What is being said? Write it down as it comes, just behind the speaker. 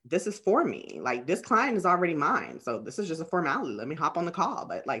this is for me. Like this client is already mine. So this is just a formality. Let me hop on the call,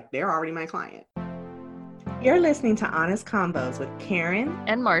 but like they're already my client. You're listening to Honest Convos with Karen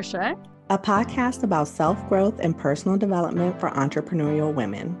and Marcia, a podcast about self-growth and personal development for entrepreneurial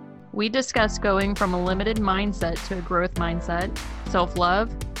women. We discuss going from a limited mindset to a growth mindset,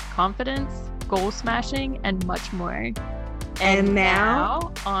 self-love, confidence, goal smashing, and much more. And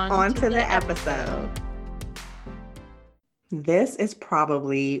now on to the episode. This is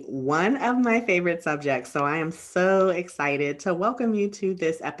probably one of my favorite subjects, so I am so excited to welcome you to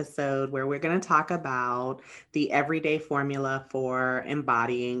this episode where we're going to talk about the everyday formula for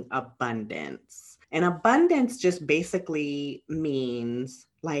embodying abundance. And abundance just basically means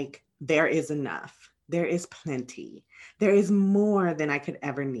like there is enough, there is plenty, there is more than I could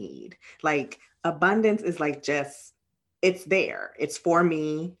ever need. Like abundance is like just, it's there, it's for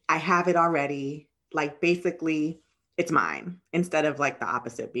me, I have it already, like basically it's mine, instead of like the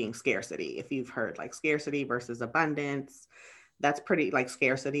opposite being scarcity. If you've heard like scarcity versus abundance, that's pretty like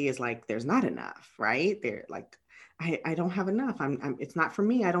scarcity is like there's not enough, right? They're like I don't have enough. I'm it's not for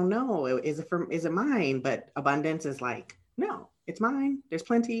me. I don't know. Is it mine? But abundance is like, no, it's mine. There's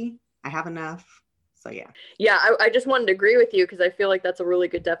plenty. I have enough. So yeah. Yeah, I just wanted to agree with you because I feel like that's a really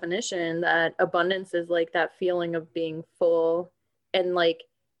good definition, that abundance is like that feeling of being full and like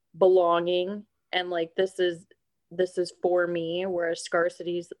belonging, and like this is for me, whereas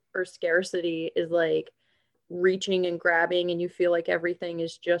scarcity is like reaching and grabbing, and you feel like everything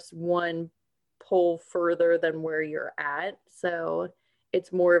is just one pull further than where you're at. So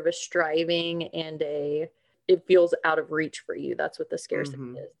it's more of a striving and it feels out of reach for you. That's what the scarcity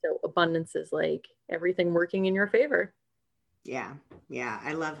is. So abundance is like everything working in your favor. Yeah.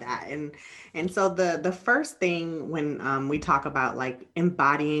 I love that. And so the first thing when we talk about like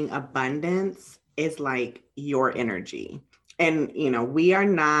embodying abundance is like your energy. And, you know, we are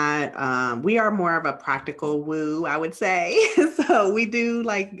not, we are more of a practical woo, I would say. So we do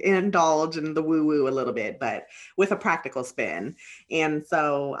like indulge in the woo woo a little bit, but with a practical spin. And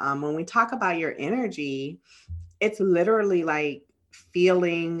so when we talk about your energy, it's literally like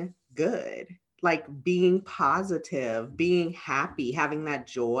feeling good, like being positive, being happy, having that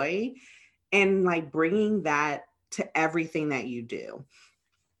joy, and like bringing that to everything that you do.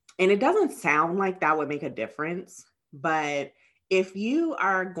 And it doesn't sound like that would make a difference, but if you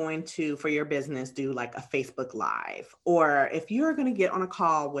are going to, for your business, do like a Facebook Live, or if you're going to get on a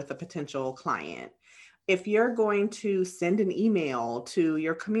call with a potential client, if you're going to send an email to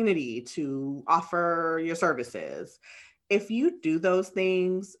your community to offer your services, if you do those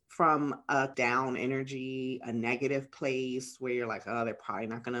things from a down energy, a negative place where you're like, oh,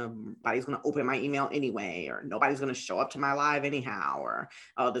 nobody's going to open my email anyway, or nobody's going to show up to my live anyhow, or,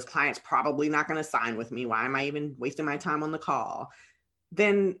 oh, this client's probably not going to sign with me. Why am I even wasting my time on the call?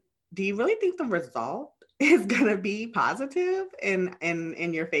 Then do you really think the result is going to be positive and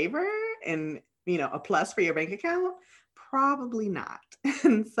in your favor and, you know, a plus for your bank account? Probably not.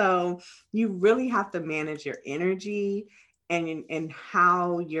 And so you really have to manage your energy and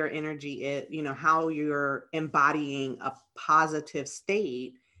how your energy is, you know, how you're embodying a positive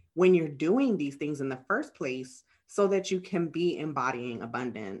state when you're doing these things in the first place, so that you can be embodying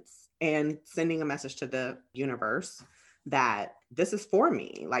abundance and sending a message to the universe that this is for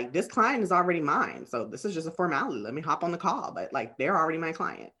me. Like this client is already mine. So this is just a formality. Let me hop on the call, but like they're already my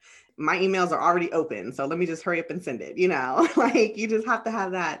client. My emails are already open. So let me just hurry up and send it, you know, like you just have to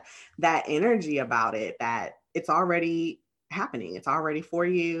have that energy about it, that it's already happening. It's already for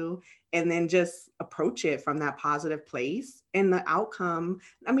you. And then just approach it from that positive place. And the outcome,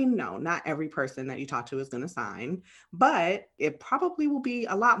 I mean, no, not every person that you talk to is going to sign, but it probably will be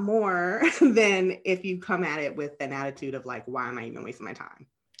a lot more than if you come at it with an attitude of like, why am I even wasting my time?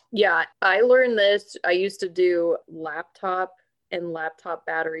 Yeah, I learned this. I used to do laptop and laptop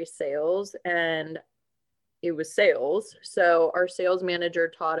battery sales, and it was sales. So our sales manager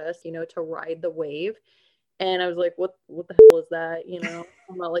taught us, you know, to ride the wave. And I was like, what the hell is that? You know,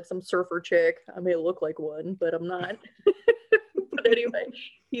 I'm not like some surfer chick. I may look like one, but I'm not. But anyway,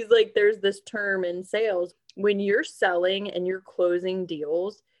 he's like, there's this term in sales. When you're selling and you're closing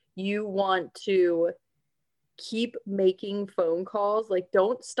deals, you want to keep making phone calls. Like,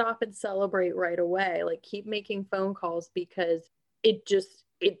 don't stop and celebrate right away. Like, keep making phone calls, because it just,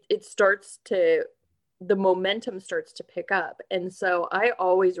 it starts to, the momentum starts to pick up. And so I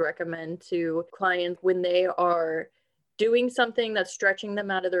always recommend to clients, when they are doing something that's stretching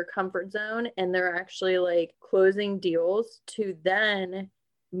them out of their comfort zone and they're actually like closing deals, to then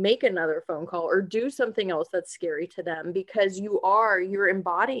make another phone call or do something else that's scary to them, because you're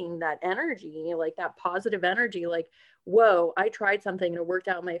embodying that energy, like that positive energy, like, whoa, I tried something and it worked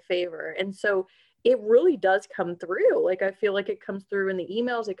out in my favor. And so it really does come through. Like, I feel like it comes through in the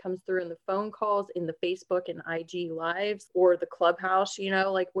emails, it comes through in the phone calls, in the Facebook and IG lives, or the Clubhouse,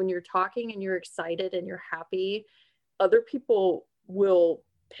 like when you're talking and you're excited and you're happy, other people will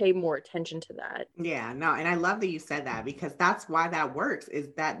pay more attention to that. Yeah, no, and I love that you said that, because that's why that works, is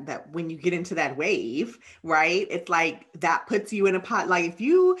that when you get into that wave, right? It's like that puts you in a pot. Like if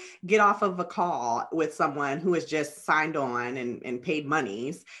you get off of a call with someone who has just signed on and paid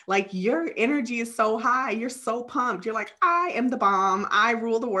monies, like your energy is so high, you're so pumped. You're like, I am the bomb. I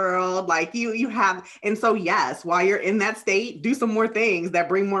rule the world. Like you have, and so yes, while you're in that state, do some more things that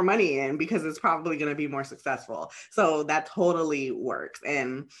bring more money in, because it's probably going to be more successful. So that totally works.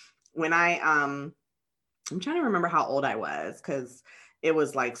 And when I'm trying to remember how old I was, because it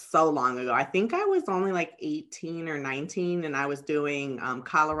was like so long ago. I think I was only like 18 or 19, and I was doing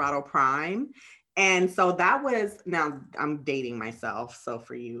Colorado Prime. And so that was, now I'm dating myself. So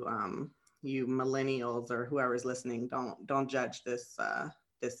for you, you millennials or whoever's listening, don't judge this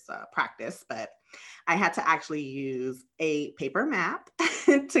practice, but I had to actually use a paper map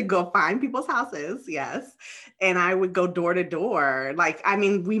to go find people's houses. Yes. And I would go door to door. Like, I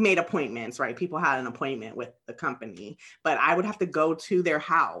mean, we made appointments, right? People had an appointment with the company, but I would have to go to their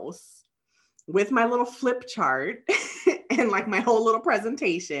house with my little flip chart and like my whole little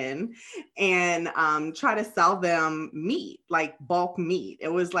presentation, and try to sell them meat, like bulk meat. It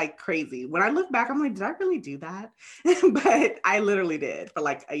was like crazy. When I look back, I'm like, did I really do that? But I literally did for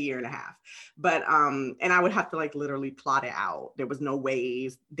like a year and a half. But and I would have to like literally plot it out. There was no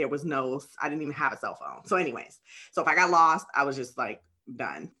ways, I didn't even have a cell phone. So anyways, so if I got lost, I was just like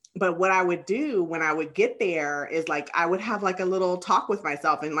done. But what I would do when I would get there is like, I would have like a little talk with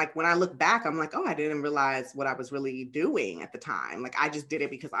myself. And like, when I look back, I'm like, oh, I didn't realize what I was really doing at the time. Like, I just did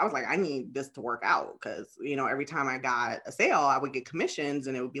it because I was like, I need this to work out. Cause every time I got a sale, I would get commissions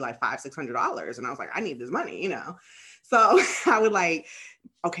and it would be like $500-$600. And I was like, I need this money, So I would like,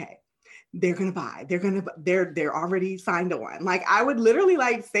 okay, they're going to buy, they're already signed on. Like, I would literally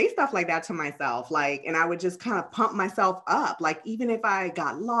like say stuff like that to myself, like, and I would just kind of pump myself up. Like, even if I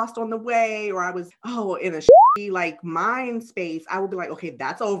got lost on the way, or I was, in a like mind space, I would be like, okay,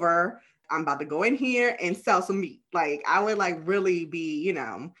 that's over. I'm about to go in here and sell some meat. Like, I would like really be,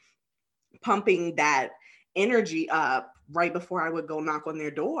 pumping that energy up right before I would go knock on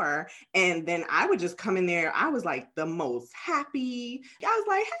their door. And then I would just come in there. I was like the most happy. I was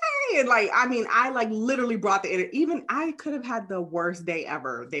like, hey. And like, I mean, I like literally brought the energy. Even I could have had the worst day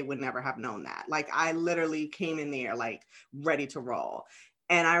ever. They would never have known that. Like, I literally came in there like ready to roll.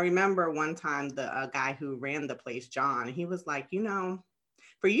 And I remember one time the guy who ran the place, John, he was like,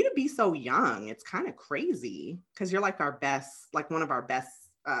 for you to be so young, it's kind of crazy, because you're like one of our best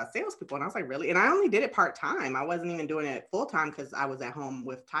salespeople. And I was like, really? And I only did it part-time. I wasn't even doing it full-time because I was at home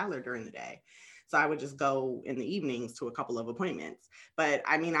with Tyler during the day. So I would just go in the evenings to a couple of appointments. But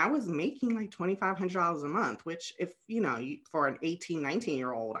I mean, I was making like $2,500 a month, which if, for an 18,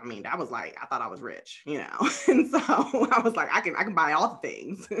 19-year-old, I mean, that was like, I thought I was rich, And so I was like, I can buy all the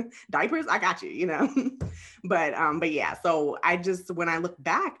things. Diapers, I got you, But yeah, so when I look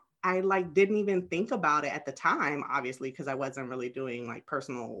back, I like didn't even think about it at the time, obviously, because I wasn't really doing like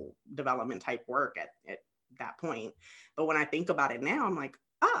personal development type work at that point. But when I think about it now, I'm like,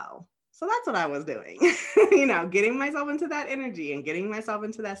 oh, so that's what I was doing, getting myself into that energy and getting myself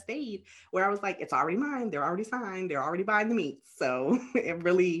into that state where I was like, it's already mine. They're already signed. They're already buying the meat. So it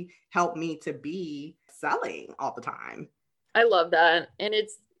really helped me to be selling all the time. I love that. And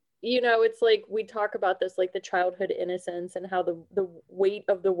it's like we talk about this, like the childhood innocence and how the weight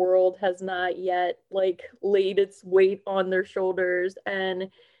of the world has not yet like laid its weight on their shoulders. And,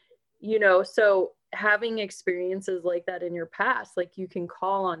 so having experiences like that in your past, like you can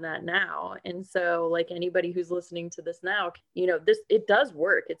call on that now. And so like anybody who's listening to this now, it does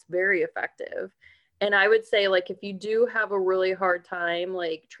work. It's very effective. And I would say, like, if you do have a really hard time,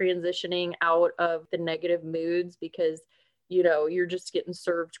 like transitioning out of the negative moods because you're just getting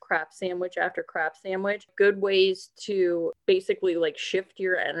served crap sandwich after crap sandwich. Good ways to basically like shift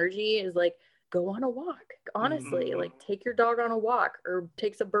your energy is like, go on a walk. Honestly, like take your dog on a walk or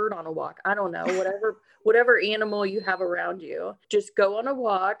takes a bird on a walk. I don't know, whatever animal you have around you, just go on a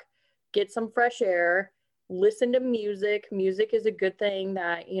walk, get some fresh air, listen to music. Music is a good thing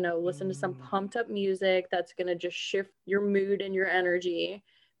that, listen to some pumped up music that's going to just shift your mood and your energy,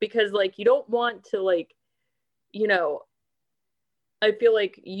 because like, you don't want to like, I feel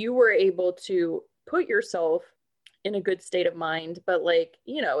like you were able to put yourself in a good state of mind. But like,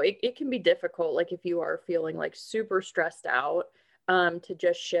 you know, it can be difficult, like if you are feeling like super stressed out, to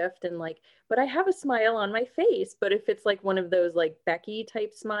just shift and like, but I have a smile on my face. But if it's like one of those like Becky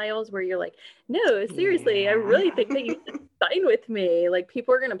type smiles where you're like, no, seriously, I Yeah. really think that you should sign with me, like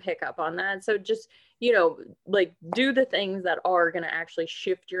people are going to pick up on that. So just, you know, like do the things that are going to actually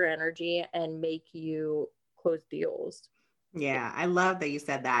shift your energy and make you close deals. Yeah, I love that you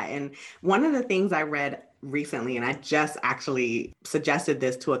said that. And one of the things I read recently, and I just actually suggested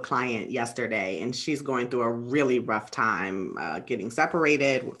this to a client yesterday, and she's going through a really rough time getting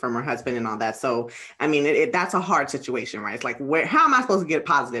separated from her husband and all that. So, I mean, that's a hard situation, right? It's like, how am I supposed to get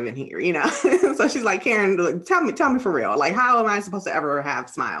positive in here? You know? So she's like, Karen, tell me for real. Like, how am I supposed to ever have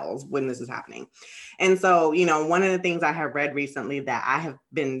smiles when this is happening? And so, you know, one of the things I have read recently that I have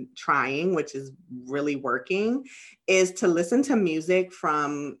been trying, which is really working, is to listen to music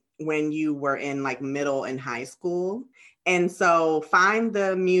from when you were in like middle and high school. And so find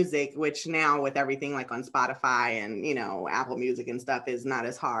the music, which now with everything like on Spotify and, you know, Apple Music and stuff is not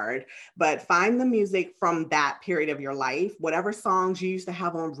as hard, but find the music from that period of your life, whatever songs you used to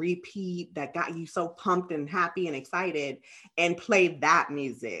have on repeat that got you so pumped and happy and excited, and play that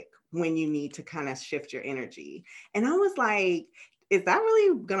music when you need to kind of shift your energy. And I was like, is that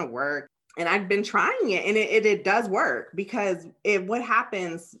really going to work? And I've been trying it, and it does work, because what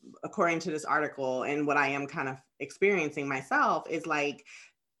happens, according to this article, and what I am kind of experiencing myself, is like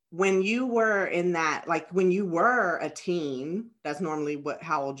when you were in that, like when you were a teen, that's normally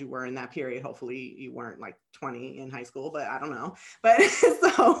how old you were in that period. Hopefully you weren't like 20 in high school, but I don't know. But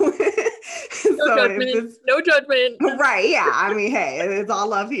so, No so judgment. No judgment. Right. Yeah. I mean, hey, it's all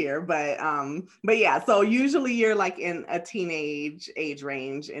love here, but yeah, so usually you're like in a teenage age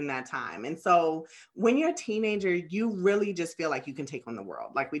range in that time. And so when you're a teenager, you really just feel like you can take on the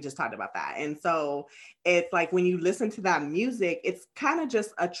world. Like we just talked about that. And so it's like when you listen to that music, it's kind of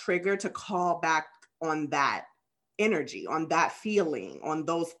just a trigger to call back on that energy, on that feeling, on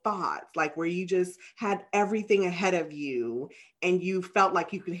those thoughts, like where you just had everything ahead of you and you felt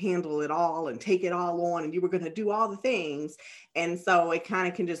like you could handle it all and take it all on and you were going to do all the things. And so it kind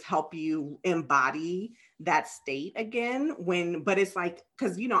of can just help you embody that state again but it's like,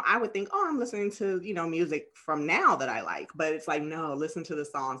 because, you know, I would think, oh, I'm listening to, you know, music from now that I like, but it's like, no, listen to the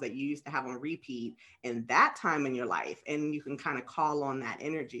songs that you used to have on repeat in that time in your life. And you can kind of call on that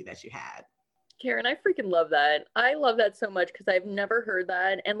energy that you had. Karen, I freaking love that. I love that so much because I've never heard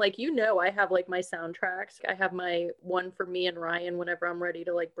that. And like, you know, I have like my soundtracks. I have my one for me and Ryan whenever I'm ready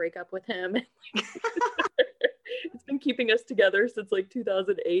to like break up with him. It's been keeping us together since like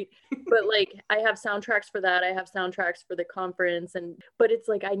 2008. But like, I have soundtracks for that. I have soundtracks for the conference. But it's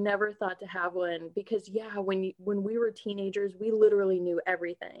like, I never thought to have one because yeah, when we were teenagers, we literally knew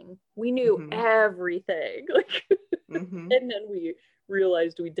everything. We knew everything. Like, and then we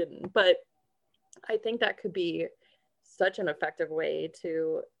realized we didn't. But I think that could be such an effective way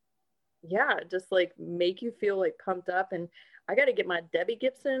to, yeah, just like make you feel like pumped up. And I got to get my Debbie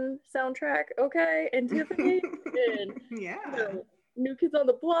Gibson soundtrack, okay, and Tiffany, and yeah, you know, New Kids on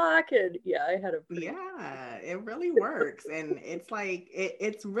the Block, and yeah, I had a yeah, it really works, and it's like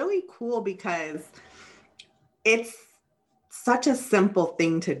it's really cool because it's such a simple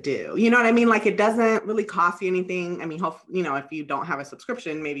thing to do. You know what I mean? Like it doesn't really cost you anything. I mean, you know, if you don't have a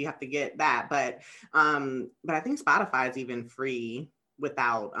subscription, maybe you have to get that. But I think Spotify is even free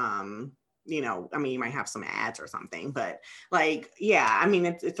without you know, I mean, you might have some ads or something, but like, yeah, I mean,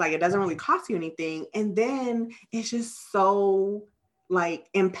 it's like it doesn't really cost you anything. And then it's just so like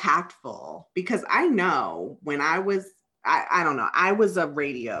impactful because I know when I don't know. I was a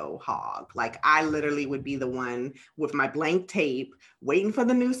radio hog. Like I literally would be the one with my blank tape waiting for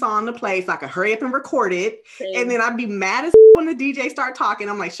the new song to play so I could hurry up and record it. Same. And then I'd be mad as when the DJ start talking.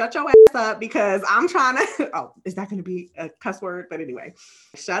 I'm like, shut your ass up because I'm trying to, oh, is that going to be a cuss word? But anyway,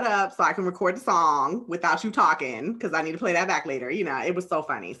 shut up so I can record the song without you talking because I need to play that back later. You know, it was so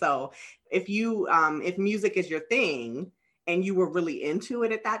funny. So if music is your thing, and you were really into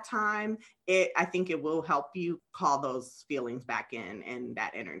it at that time, I think it will help you call those feelings back in and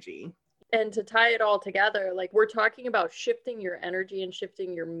that energy. And to tie it all together, like we're talking about shifting your energy and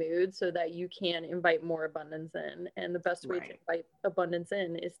shifting your mood so that you can invite more abundance in. And the best way to invite abundance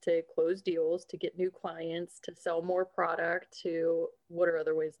in is to close deals, to get new clients, to sell more product, to what are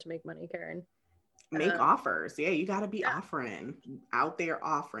other ways to make money, Karen? Make offers. Yeah, you got to be offering, out there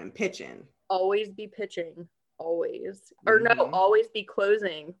offering, pitching. Always be pitching. Always. Or no, always be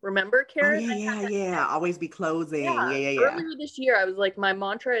closing. Remember, Karen? Oh, yeah. Always be closing. Yeah. Earlier this year, I was like, my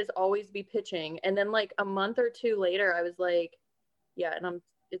mantra is always be pitching. And then like a month or two later, I was like, yeah, and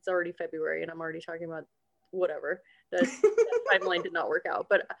it's already February and I'm already talking about whatever. That timeline did not work out.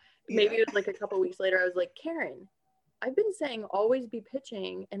 But maybe it was like a couple weeks later, I was like, Karen, I've been saying always be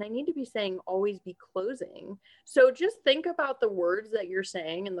pitching, and I need to be saying always be closing. So just think about the words that you're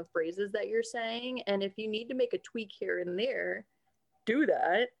saying and the phrases that you're saying. And if you need to make a tweak here and there, do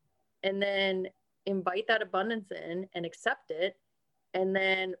that. And then invite that abundance in and accept it. And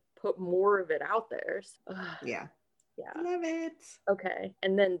then put more of it out there. Yeah. Love it. Okay.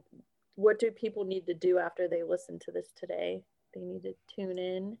 And then what do people need to do after they listen to this today? They need to tune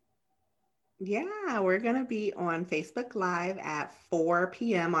in. Yeah, we're going to be on Facebook Live at 4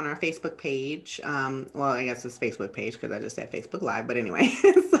 p.m. on our Facebook page. Well, I guess it's Facebook page because I just said Facebook Live, but anyway,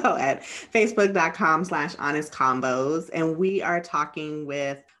 so at facebook.com/honestconvos. And we are talking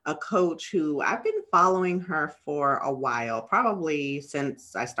with a coach who I've been following her for a while, probably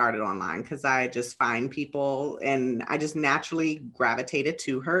since I started online, because I just find people and I just naturally gravitated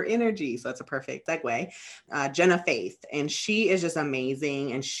to her energy. So it's a perfect segue. Jenna Faith, and she is just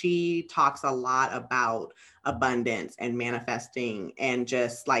amazing. And she talks a lot about abundance and manifesting and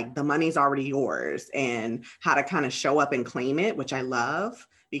just like the money's already yours and how to kind of show up and claim it, which I love.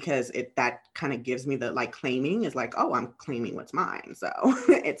 Because that kind of gives me the like claiming is like, oh, I'm claiming what's mine. So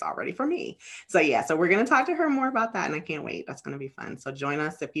it's already for me. So yeah, so we're going to talk to her more about that. And I can't wait. That's going to be fun. So join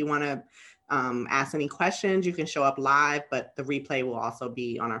us. If you want to ask any questions, you can show up live, but the replay will also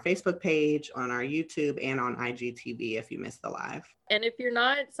be on our Facebook page, on our YouTube, and on IGTV if you missed the live. And if you're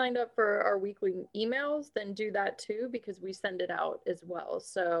not signed up for our weekly emails, then do that too, because we send it out as well.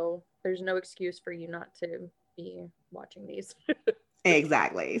 So there's no excuse for you not to be watching these.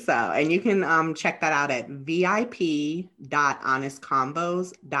 Exactly. So, and you can check that out at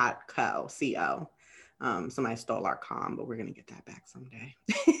vip.honestconvos.co. Somebody stole our com, but we're going to get that back someday.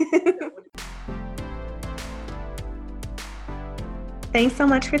 Thanks so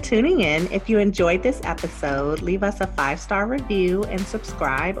much for tuning in. If you enjoyed this episode, leave us a 5-star review and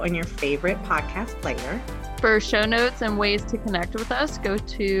subscribe on your favorite podcast player. For show notes and ways to connect with us, go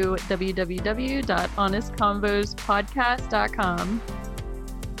to www.honestconvospodcast.com.